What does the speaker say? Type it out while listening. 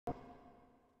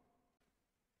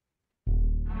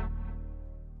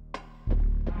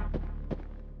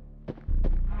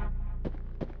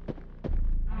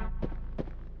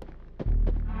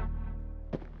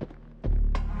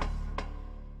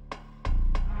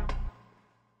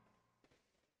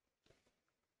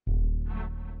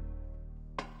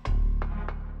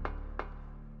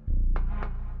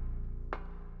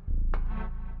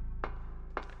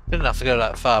Didn't have to go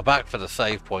that far back for the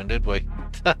save point, did we?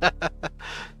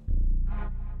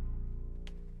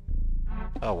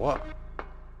 Oh, what?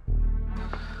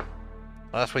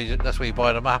 That's where you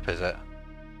buy the map, is it?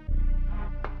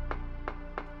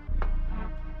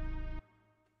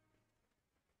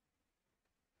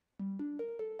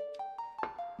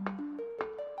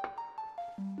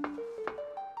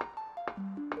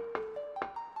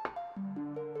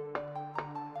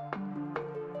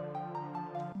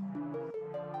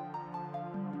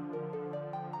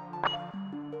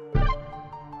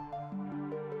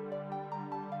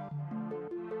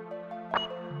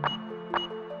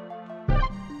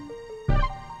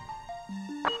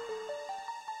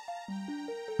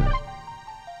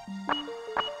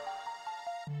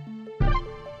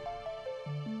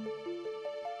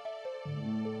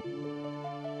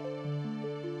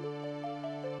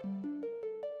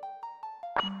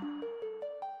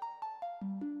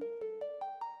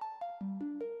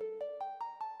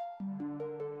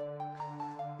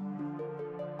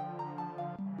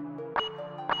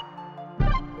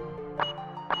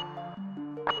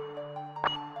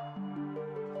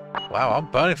 Wow,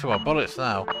 I'm burning through my bullets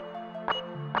now.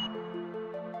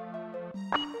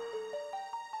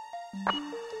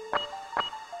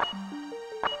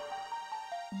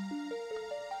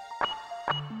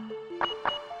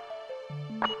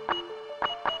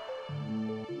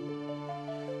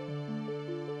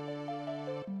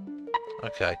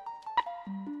 Okay.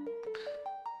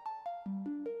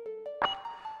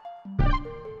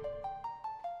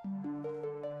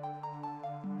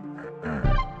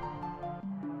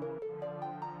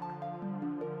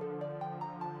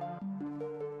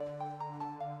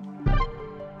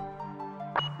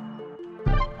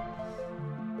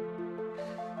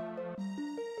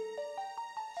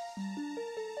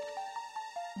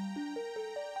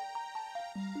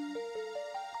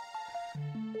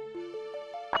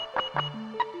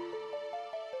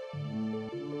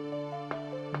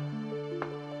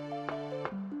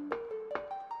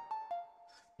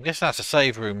 I guess that's a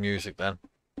save room music then.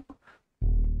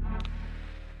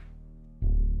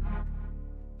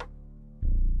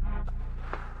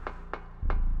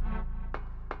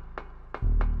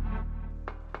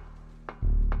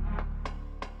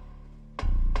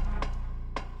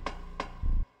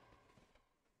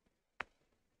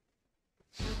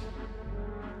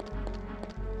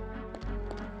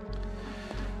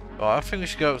 Right, I think we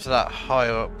should go up to that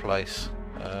higher up place.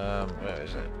 Where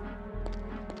is it?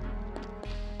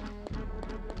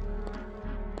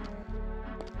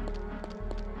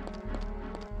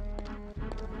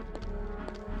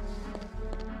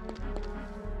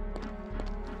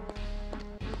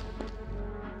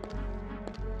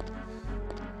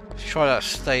 Let's try that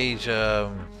stage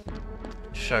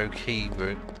show key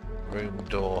room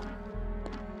door.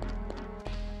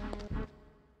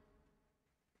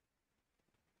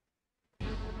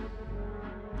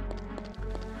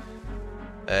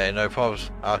 No problems.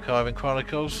 Archiving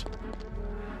Chronicles.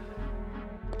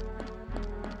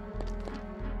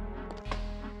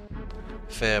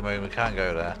 Fair Moon, we can't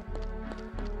go there.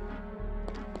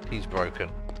 He's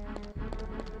broken.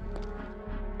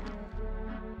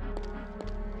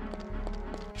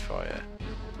 Try it.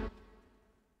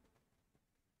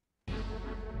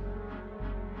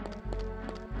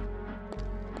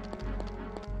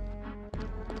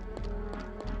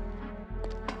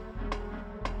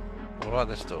 What about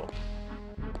this door?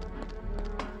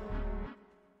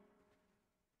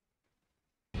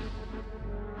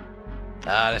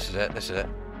 Ah, this is it, this is it.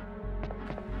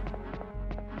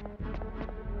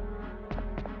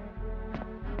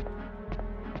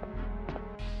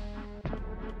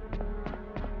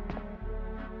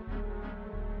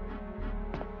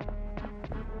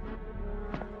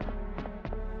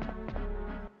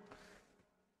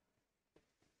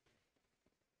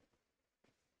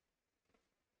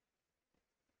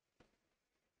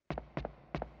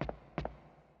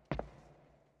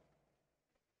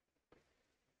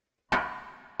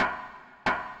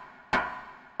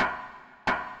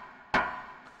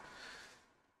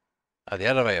 Oh, the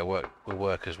elevator will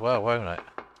work as well, won't it?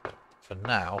 But for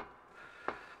now,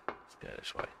 let's go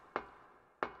this way.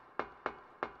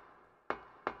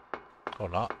 Or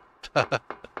not.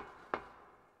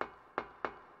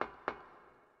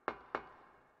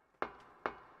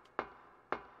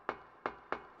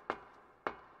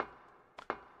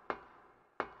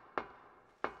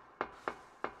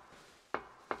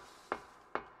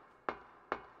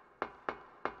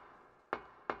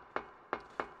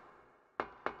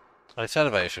 This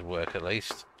elevator should work at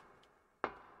least.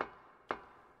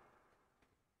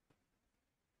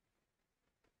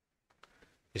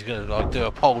 He's gonna like do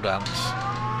a pole dance.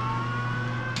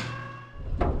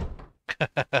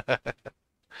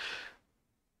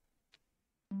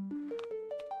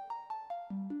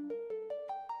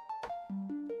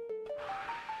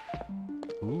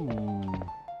 Ooh.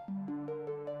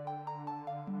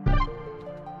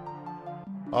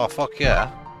 Oh, fuck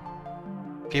yeah.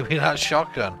 Give me that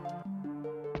shotgun.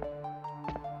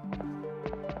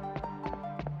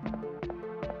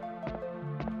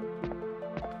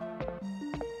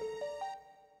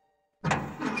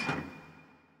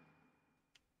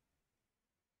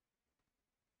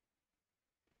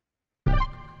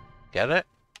 Get it?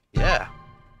 Yeah.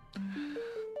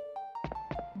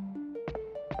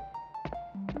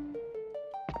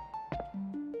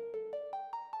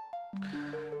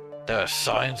 There are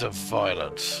signs of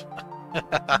violence.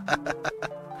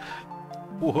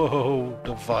 Whoa,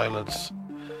 the violence.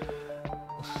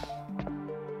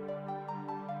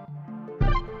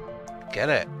 Get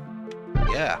it?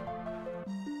 Yeah.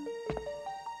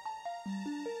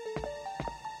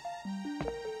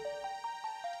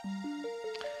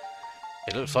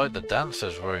 It looks like the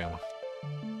dancer's room.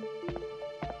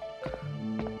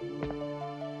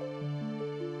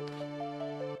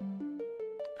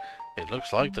 It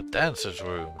looks like the dancer's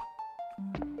room.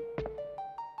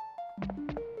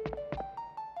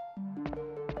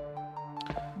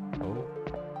 Oh.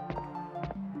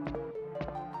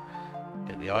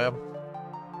 Get the item.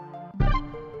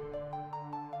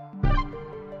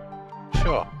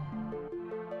 Sure.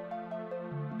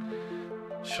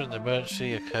 Should an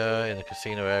emergency occur in the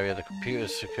casino area, the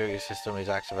computer's security system is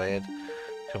activated.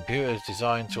 The computer is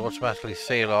designed to automatically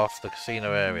seal off the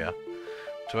casino area.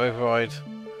 To override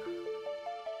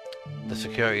the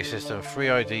security system, 3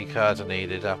 ID cards are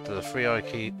needed. After the 3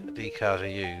 ID cards are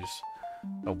used,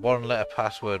 a 1-letter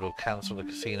password will cancel the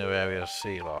casino area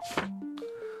seal off.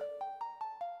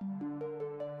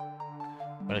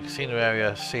 When a casino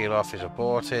area seal off is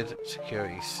aborted,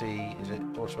 security C is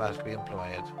automatically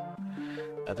implemented.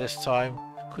 At this time,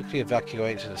 quickly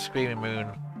evacuate to the Screaming Moon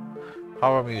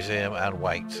Horror Museum and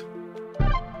wait.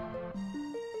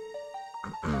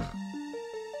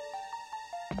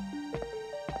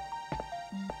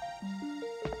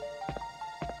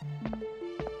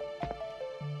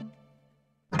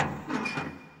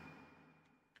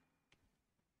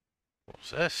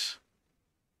 What's this?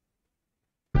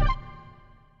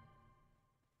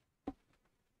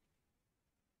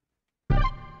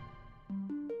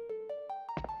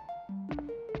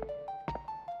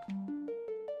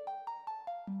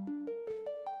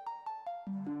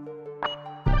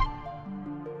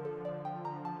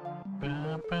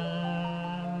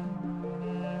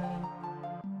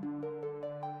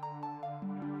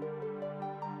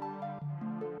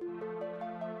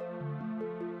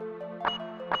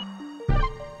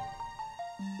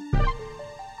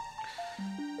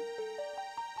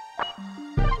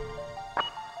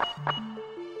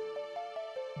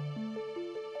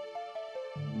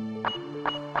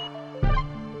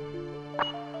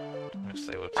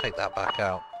 They will take that back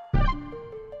out.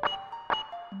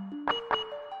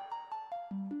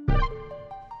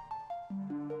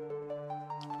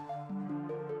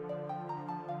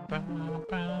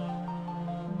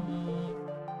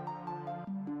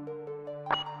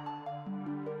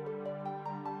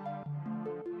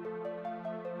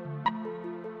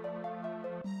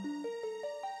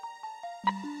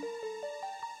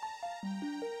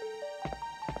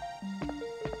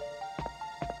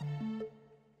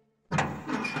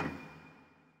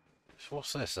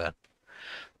 What's this then?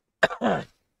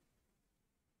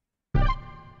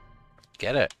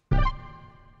 Get it.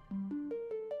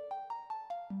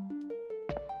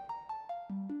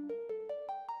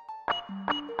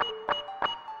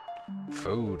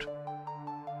 Food.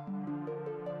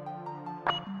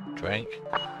 Drink.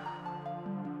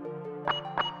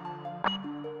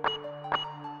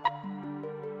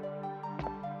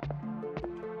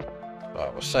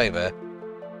 Right, we'll save it.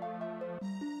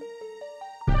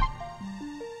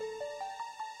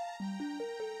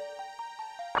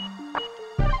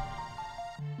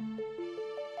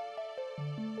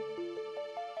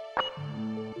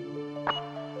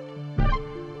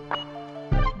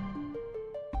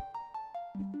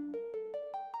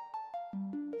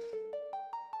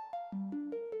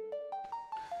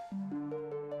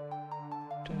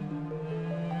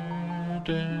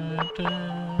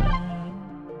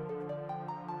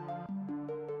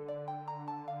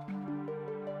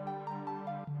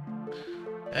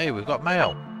 Hey, we've got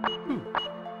mail.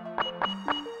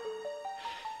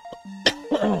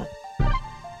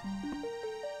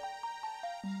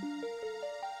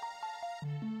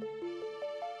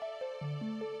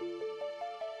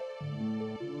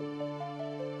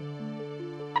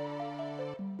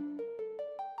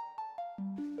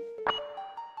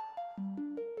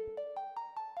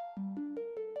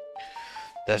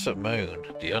 Desert Moon,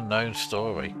 the unknown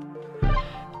story.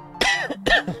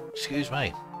 Excuse Excuse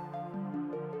me.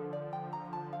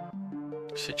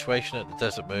 Situation at the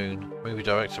Desert Moon. Movie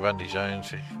director Randy Jones,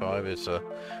 55, is a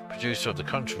producer of the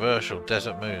controversial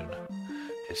Desert Moon.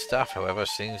 His staff, however,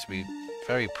 seems to be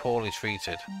very poorly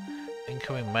treated.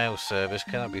 Incoming mail service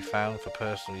cannot be found for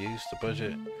personal use. The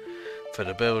budget for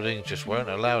the building just won't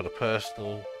allow the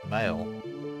personal mail.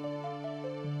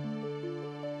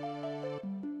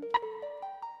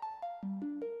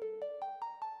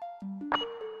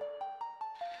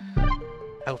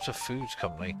 Helter Foods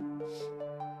Company.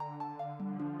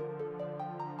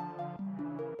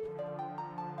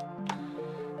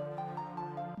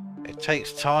 It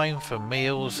takes time for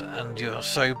meals and you're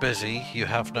so busy you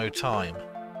have no time.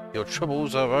 Your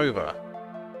troubles are over.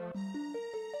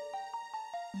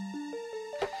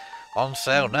 On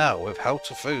sale now with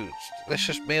Helter Foods.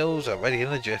 Delicious meals are ready in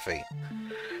a jiffy.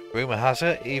 Rumour has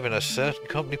it, even a certain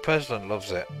company president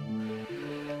loves it.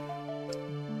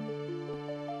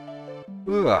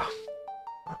 Ugh.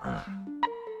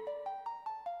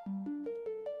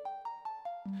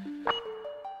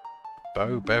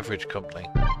 Bow Beverage Company.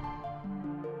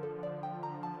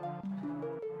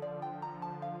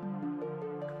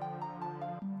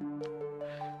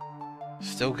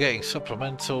 Still getting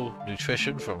supplemental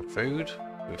nutrition from food?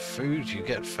 With food you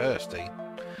get thirsty,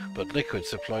 but liquids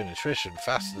supply nutrition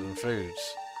faster than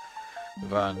foods.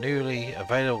 With our newly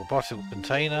available bottle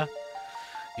container,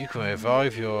 you can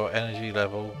revive your energy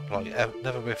level like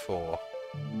never before.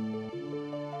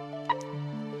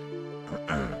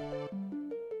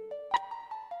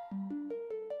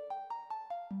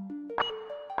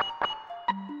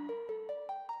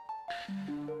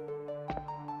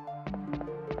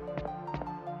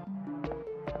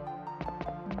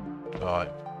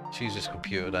 Right, let's use this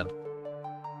computer then.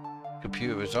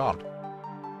 Computer is on.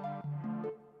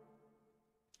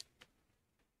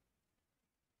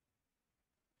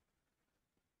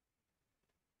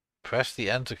 Press the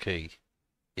enter key.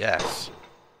 Yes.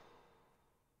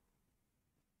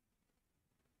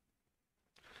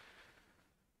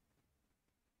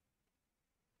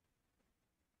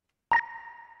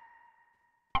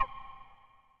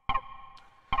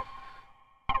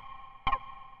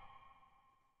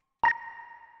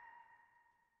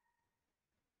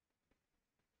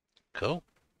 Cool.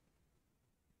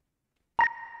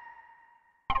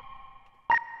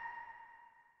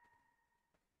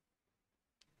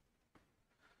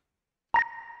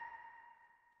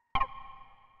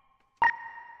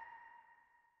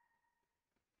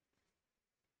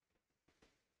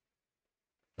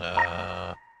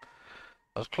 That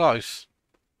was close.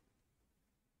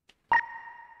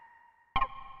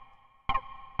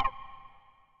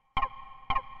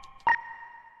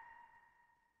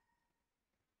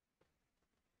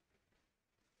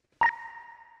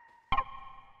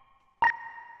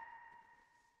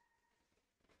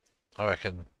 I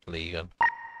reckon Legan.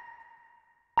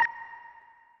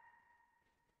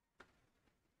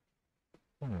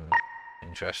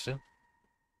 Interesting.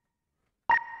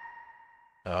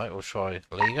 Alright, we'll try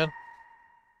Legan.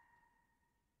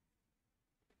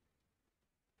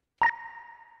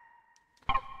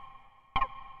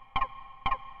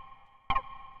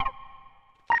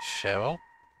 Cheryl.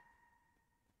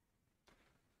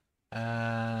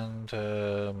 And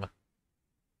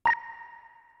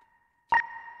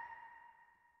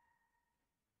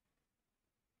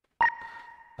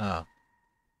oh.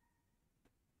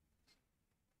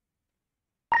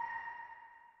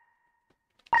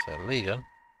 So Legan.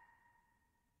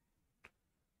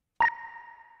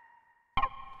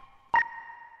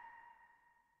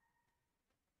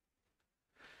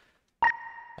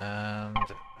 And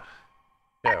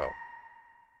Cheryl.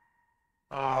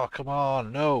 Oh, come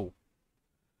on, no.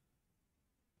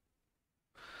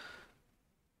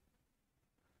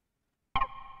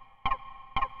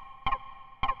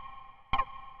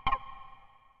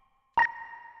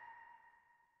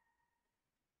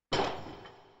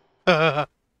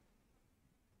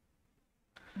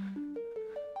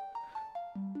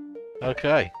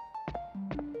 Okay.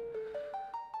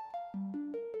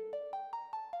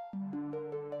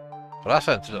 Well, that's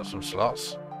entered up some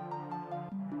slots.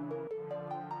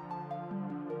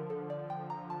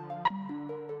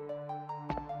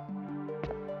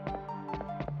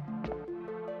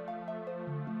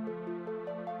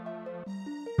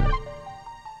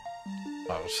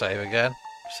 I'll save again.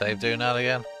 Save doing that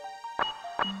again.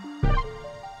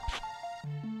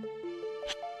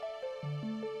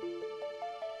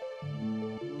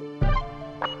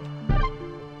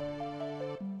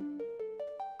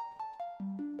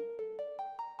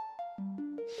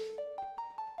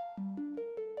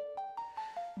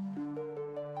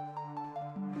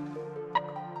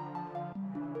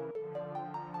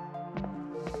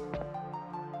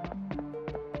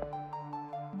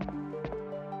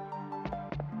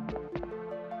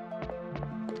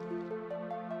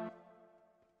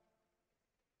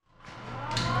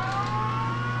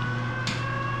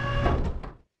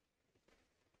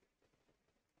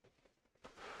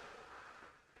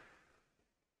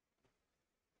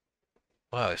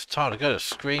 Well, it's time to go to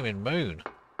Screaming Moon.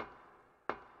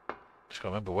 Just gotta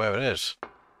remember where it is.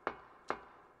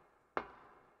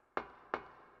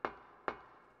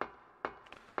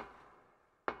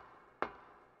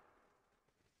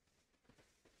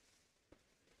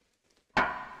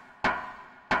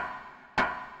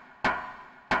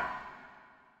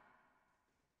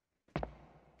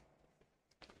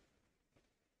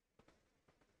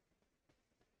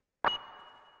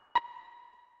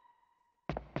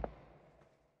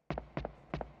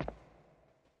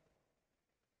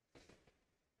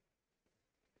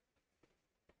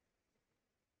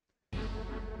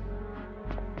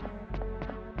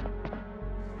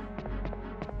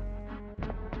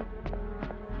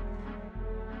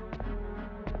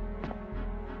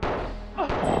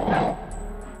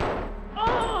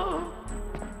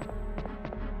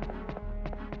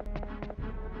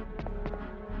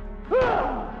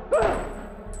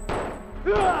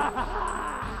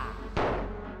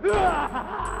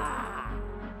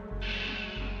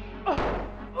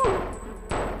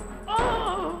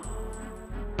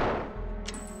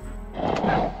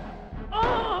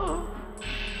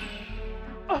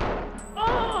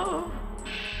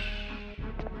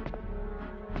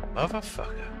 Motherfucker.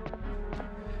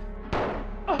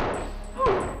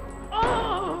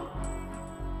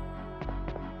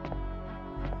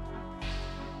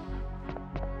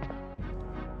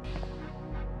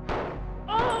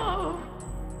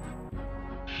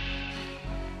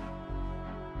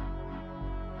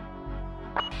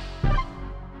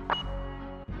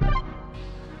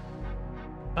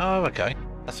 Oh, okay.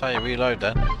 That's how you reload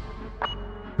then.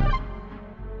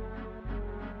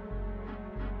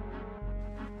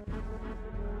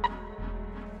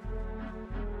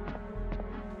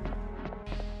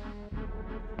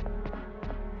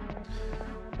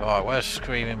 Right, where's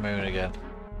Screaming Moon again?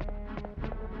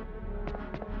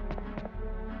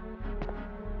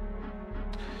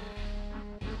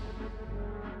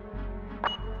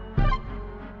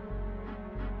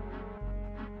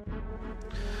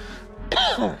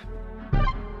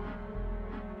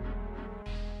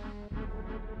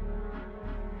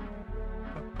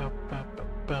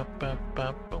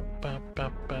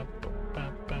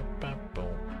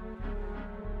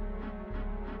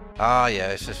 Ah, yeah,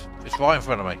 it's right in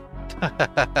front of me.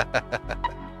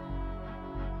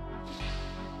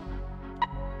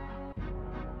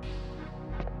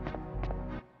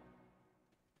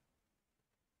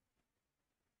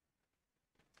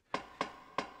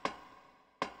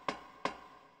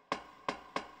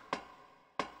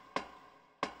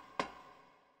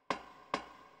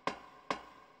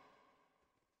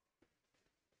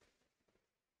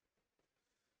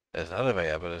 There's an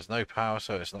elevator, but there's no power,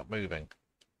 so it's not moving.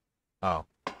 Oh.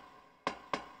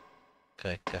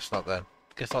 Okay, guess not then.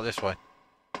 Guess not this way.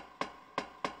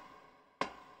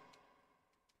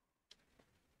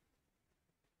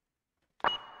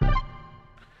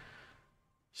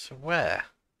 So where?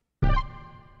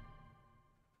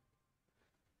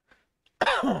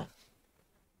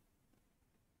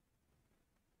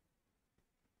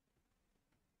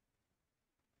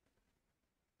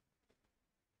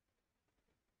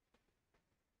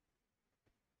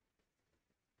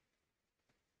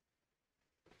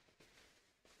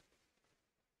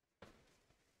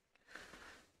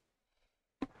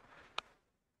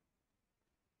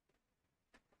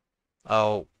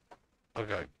 Oh,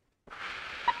 okay.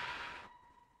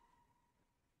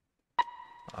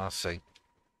 I see.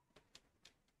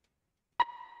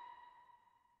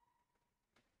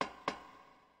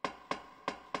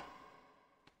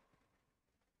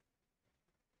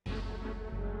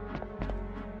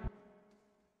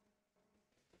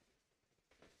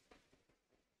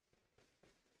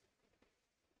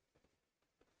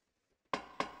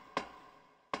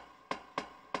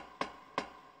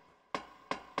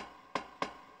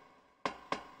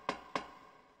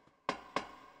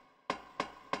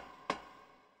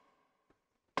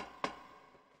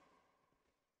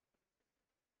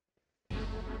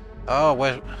 Oh,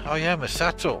 where? Oh yeah,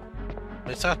 Misato.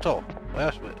 Misato.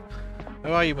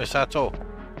 Where are you, Misato?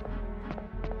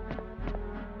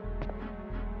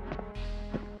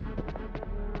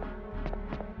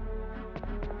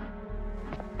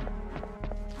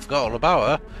 Forgot all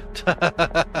about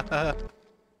her.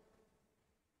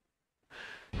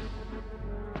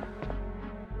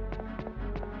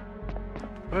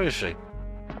 Where is she?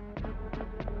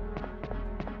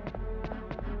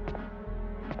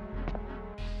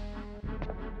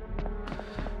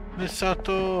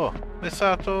 Misato!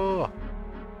 Misato!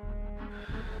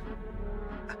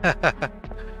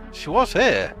 She was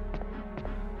here.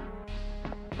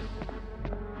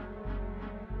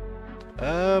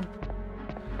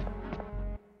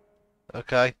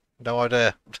 Okay, no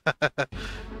idea.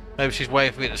 Maybe she's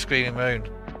waiting for me at the Screaming Moon.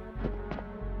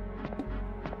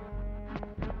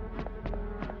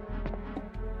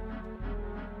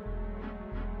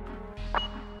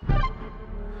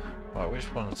 Right,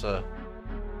 which one's the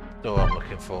door I'm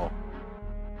looking for?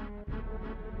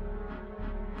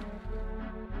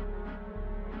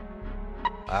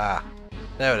 Ah,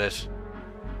 there it is.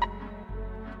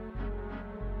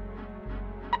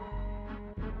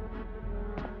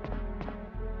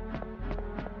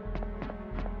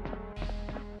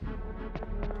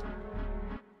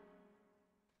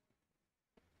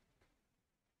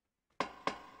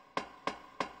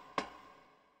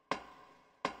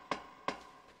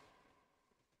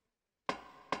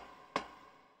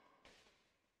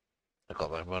 I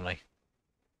got that money.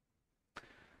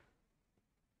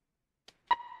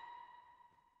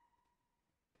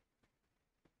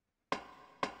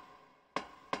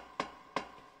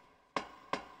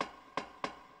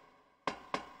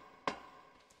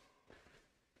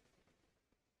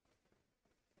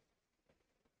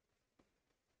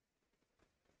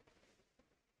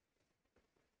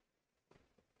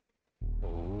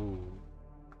 Ooh.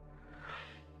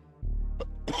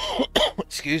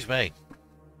 Excuse me.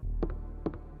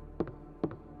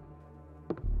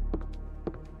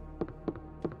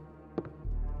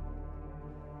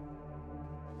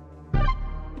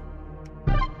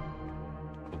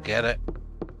 Get it.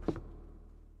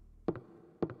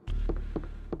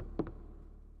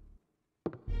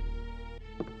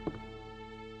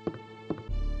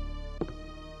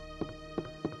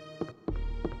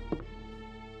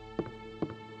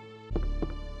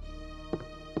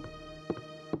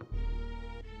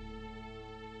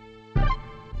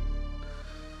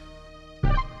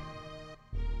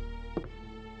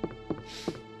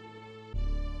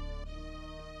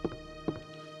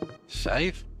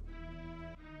 Save?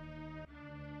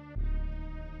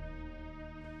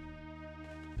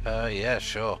 Yeah,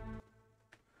 sure.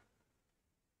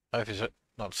 Hope it's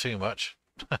not too much.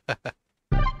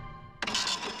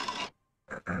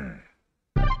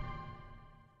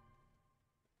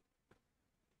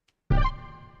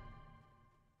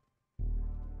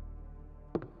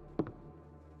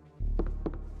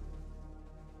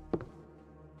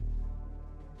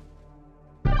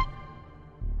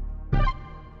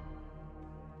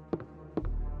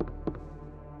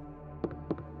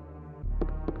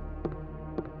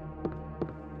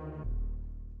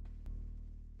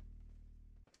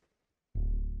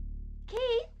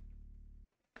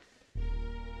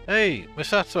 Hey,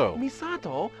 Misato!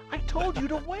 Misato, I told you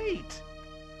to wait!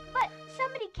 But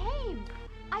somebody came.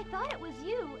 I thought it was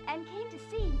you and came to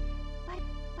see,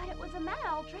 but it was a man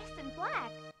all dressed in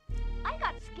black. I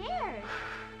got scared.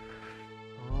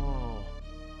 Oh,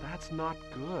 that's not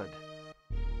good.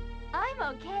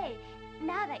 I'm okay,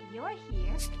 now that you're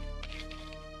here.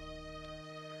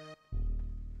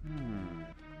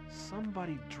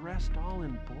 Somebody dressed all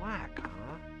in black,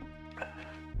 huh?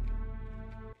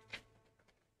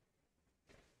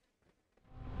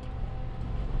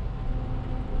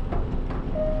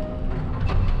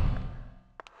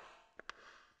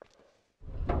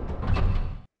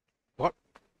 What?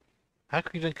 How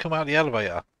can you then come out of the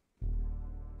elevator?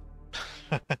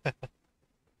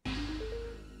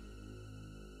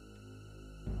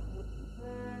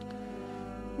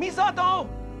 Misato!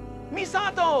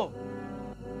 Misato!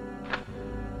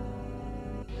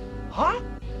 Huh?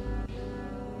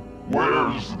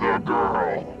 Where's the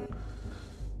girl?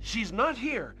 She's not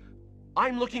here.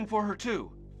 I'm looking for her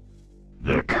too.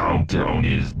 The countdown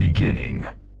is beginning.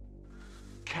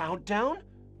 Countdown?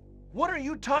 What are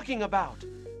you talking about?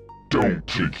 Don't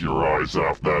take your eyes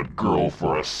off that girl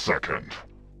for a second.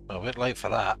 A bit late for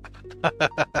that.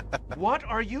 What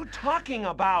are you talking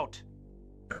about?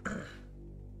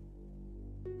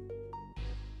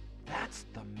 That's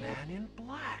the man in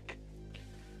black.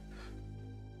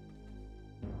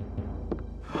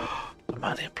 The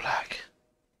man in black.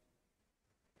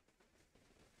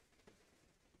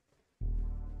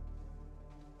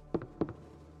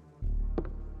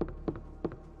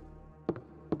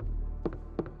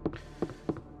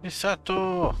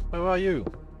 Misato, where are you?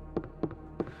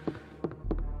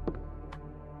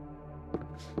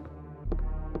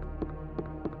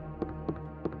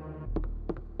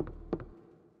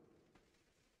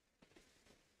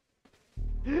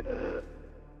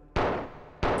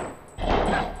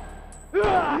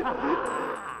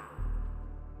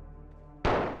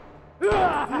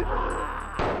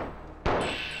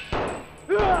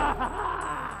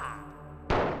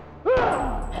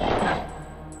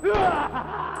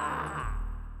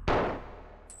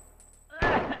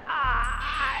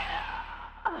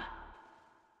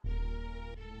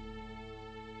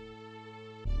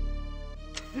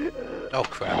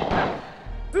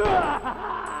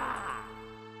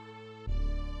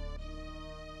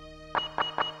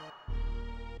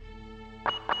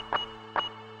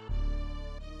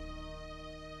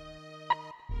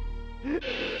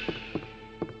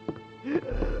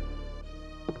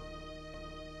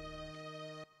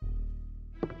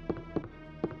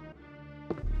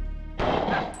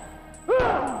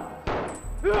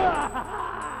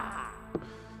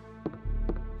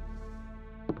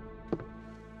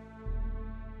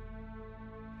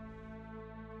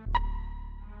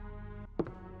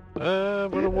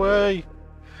 Run away!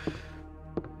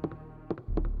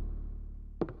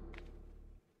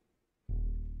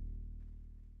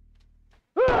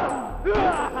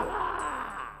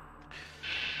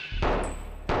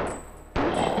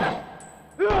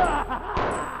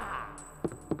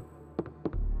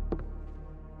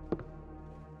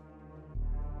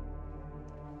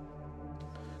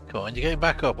 Come on, you getting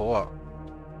back up or what?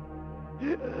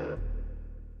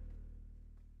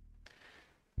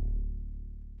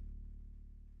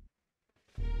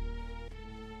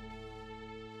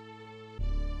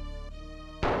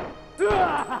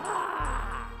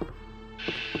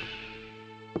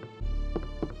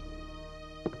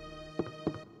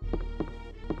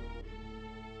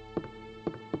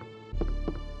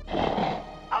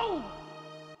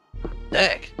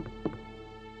 Heck!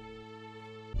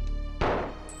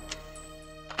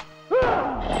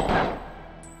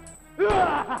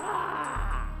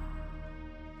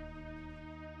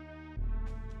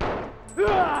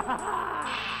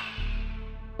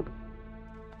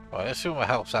 Right, let's see what my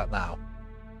help's at now.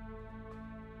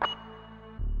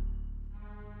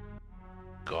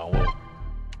 Go on, Will.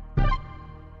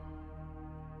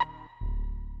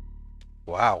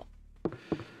 Wow.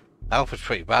 Health was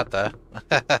pretty bad there.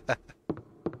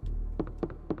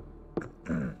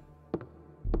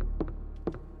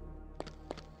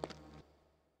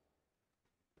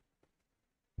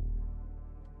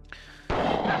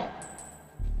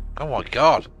 Oh my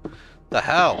god! The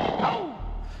hell?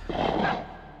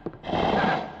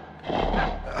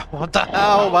 What the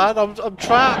hell, man? I'm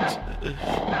trapped!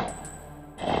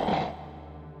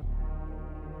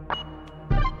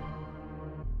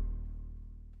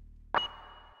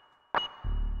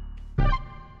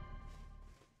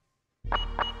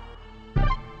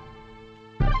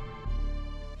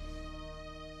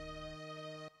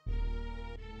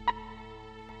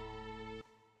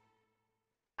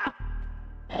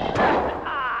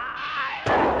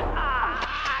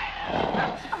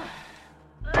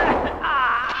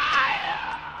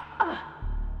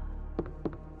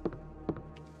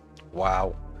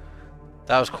 Wow.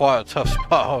 That was quite a tough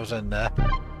spot I was in there.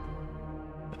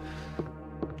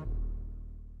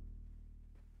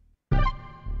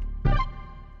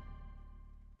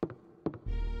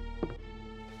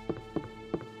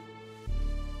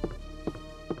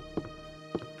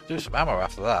 Do some ammo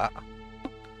after that.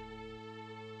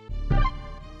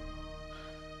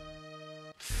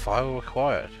 File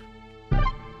required.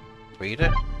 Read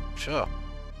it? Sure.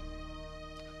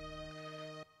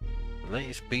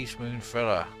 Latest Beast Moon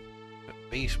thriller.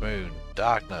 Beast Moon,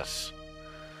 Darkness.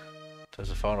 Does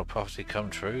the final prophecy come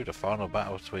true? The final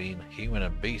battle between human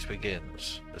and beast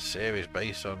begins. The series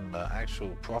based on the actual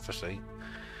prophecy.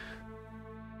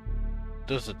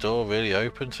 Does the door really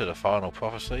open to the final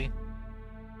prophecy?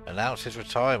 Announce his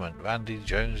retirement. Randy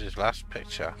Jones's last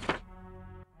picture.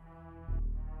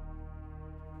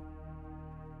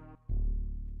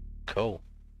 Cool.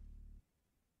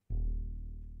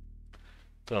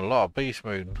 Done a lot of Beast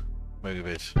Moon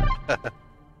movies.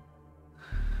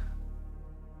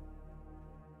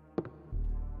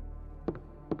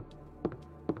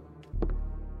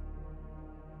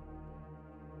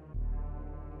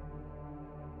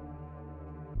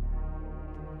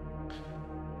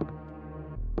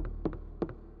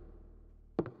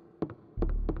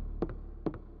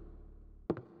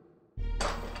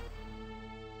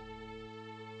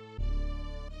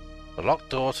 The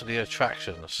locked door to the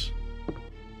attractions.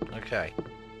 Okay.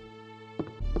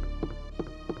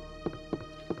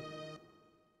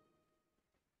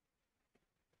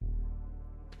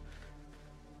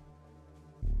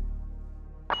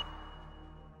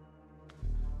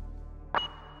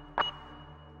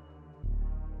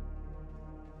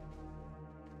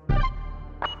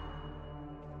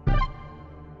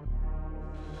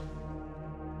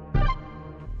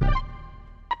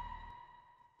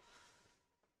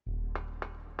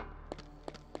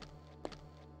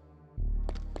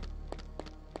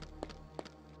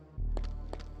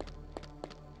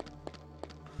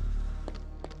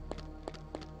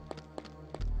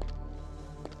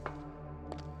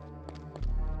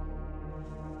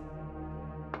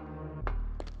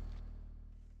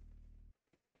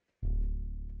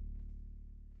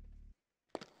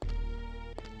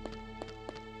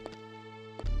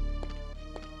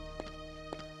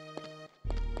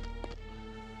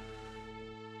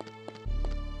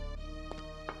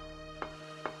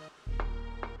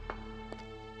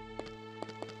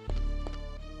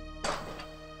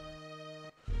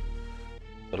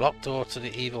 locked door to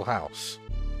the evil house.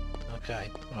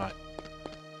 Okay, right.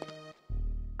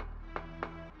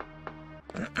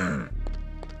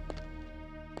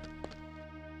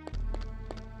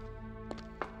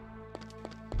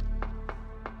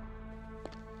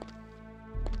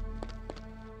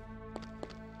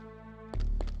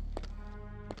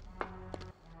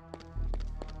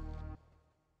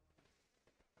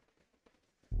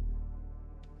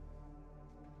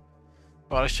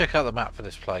 Right, let's check out the map for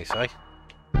this place, eh?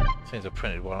 Seems I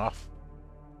printed one off.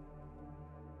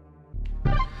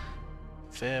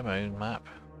 Fair Moon map.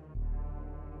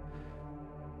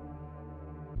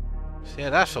 So yeah,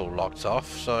 that's all locked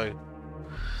off, so it'd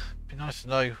be nice to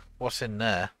know what's in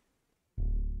there.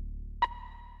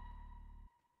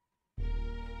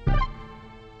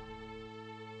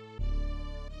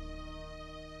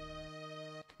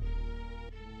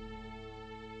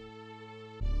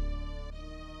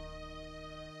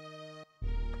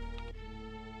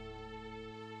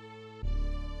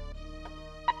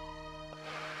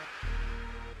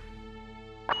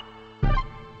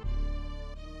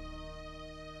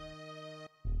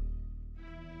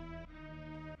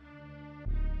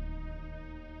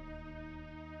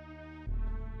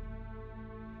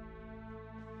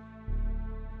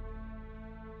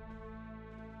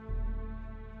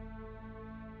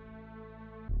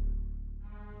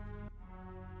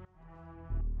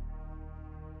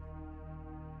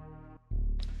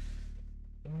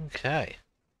 Okay.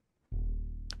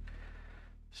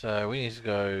 So we need to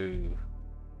go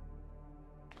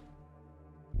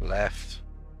left,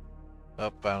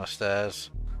 up down the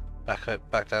stairs,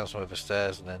 back down some of the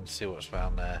stairs, and then see what's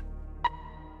found there.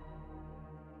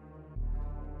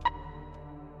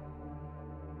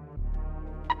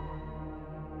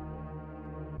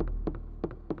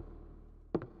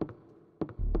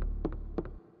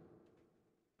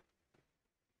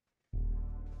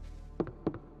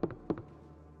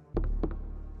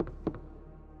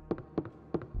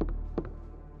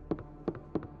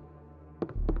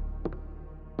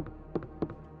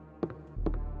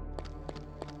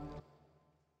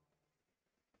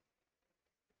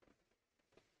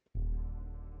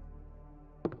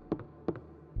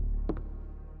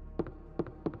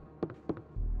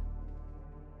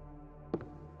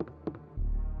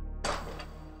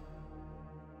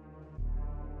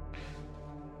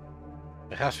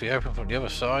 It has to be open from the other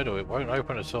side or it won't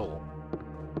open at all.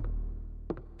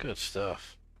 Good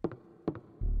stuff.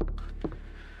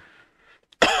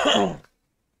 Well,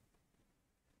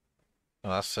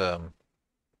 that's alright,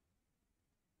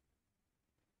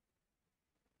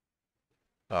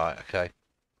 okay.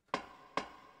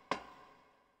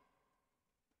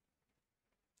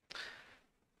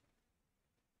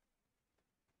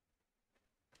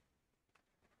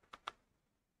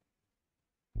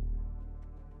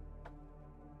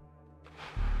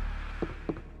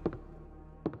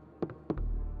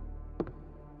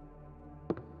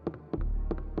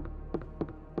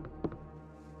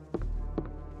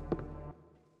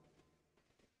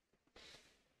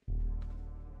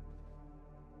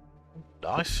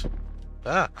 Nice.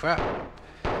 Ah, crap.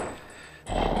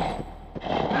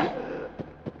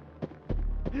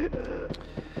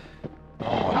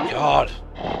 Oh my god.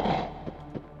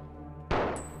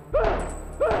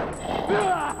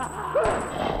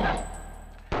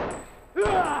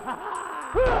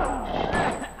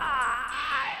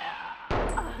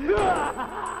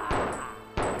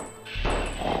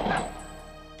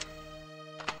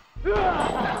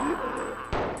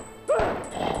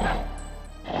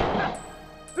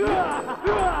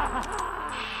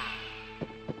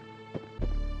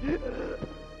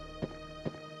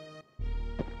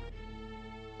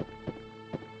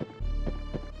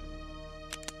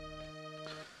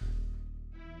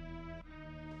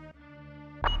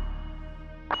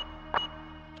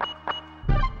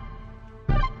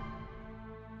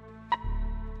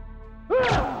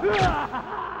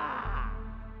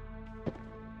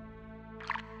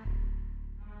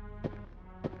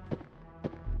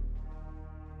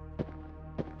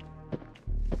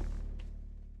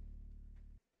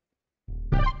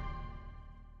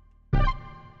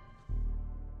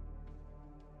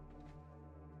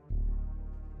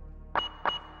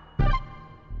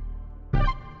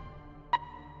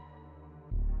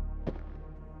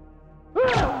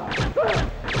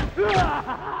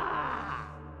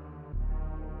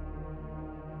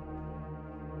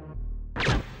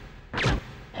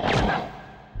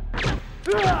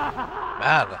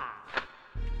 Man,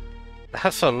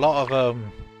 that's a lot of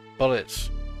bullets.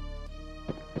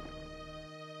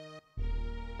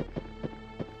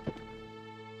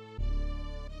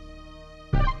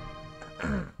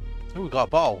 Oh, we got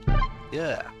a bottle.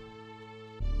 Yeah.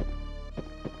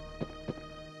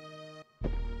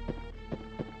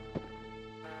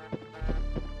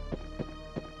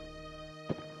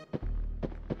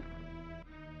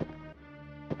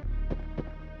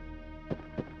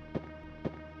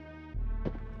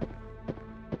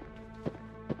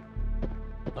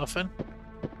 Nothing?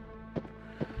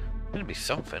 Gonna be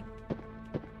something.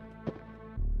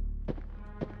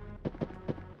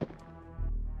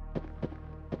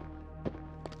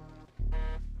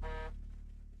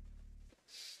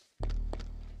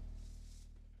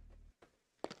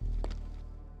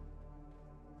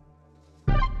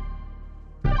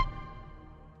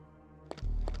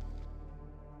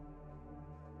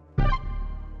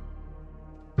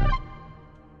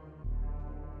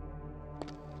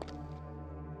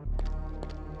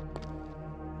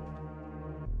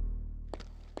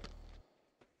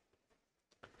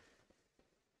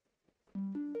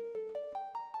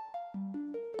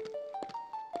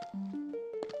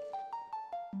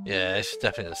 Yeah, it's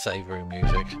definitely the save room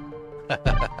music.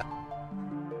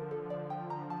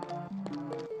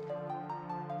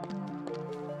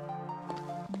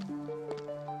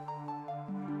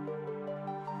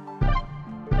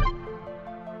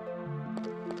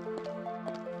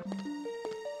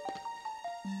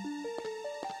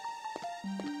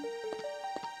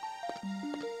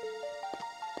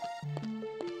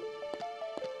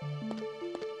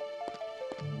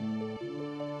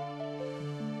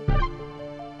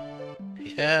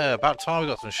 Yeah, about time we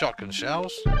got some shotgun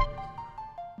shells. Ooh,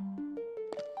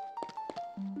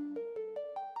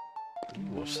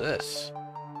 what's this?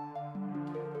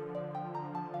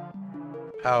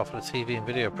 Power for the TV and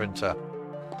video printer.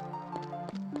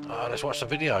 Oh, let's watch the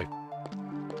video.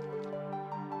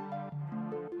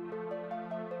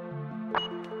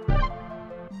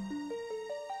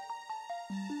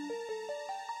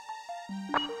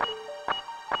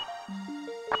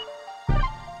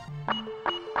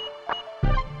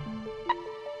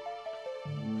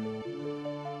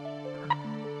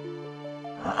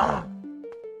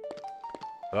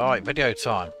 Right, video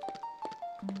time.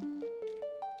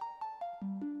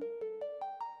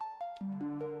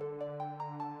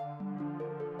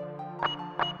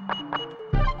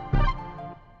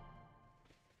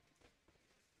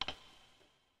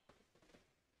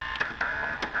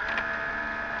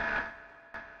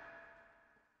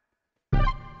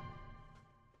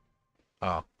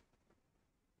 Oh.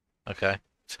 Okay.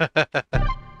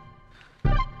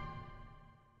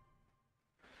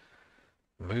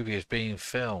 The movie is being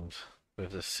filmed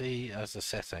with the sea as the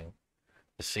setting.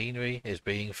 The scenery is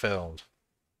being filmed.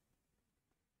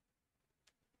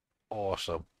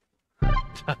 Awesome.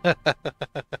 I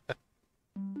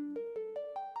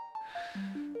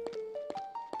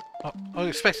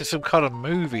expected some kind of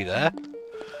movie there.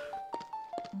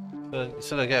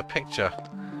 Instead I get a picture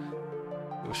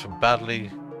with some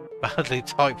badly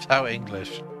typed out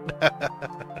English.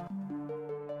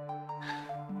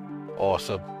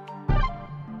 Awesome.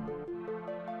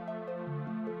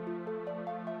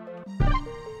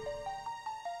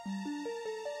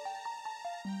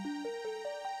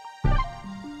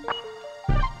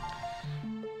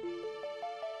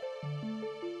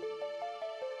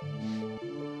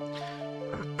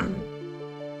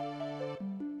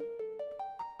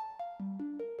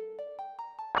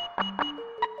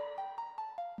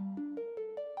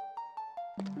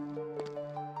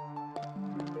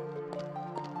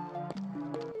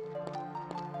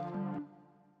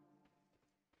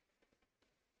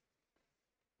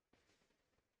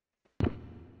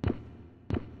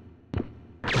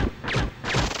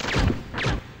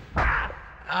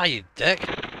 Ah, you dick.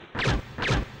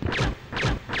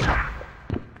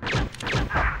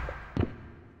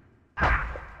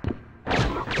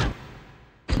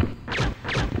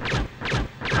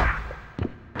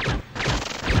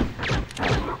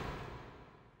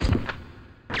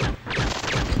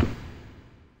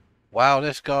 Wow,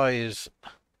 this guy is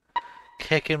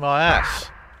kicking my ass.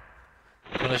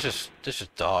 Well, let's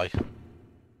just die.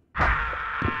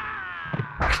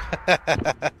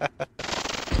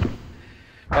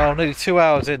 Well, nearly 2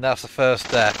 hours in, that's the first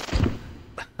death.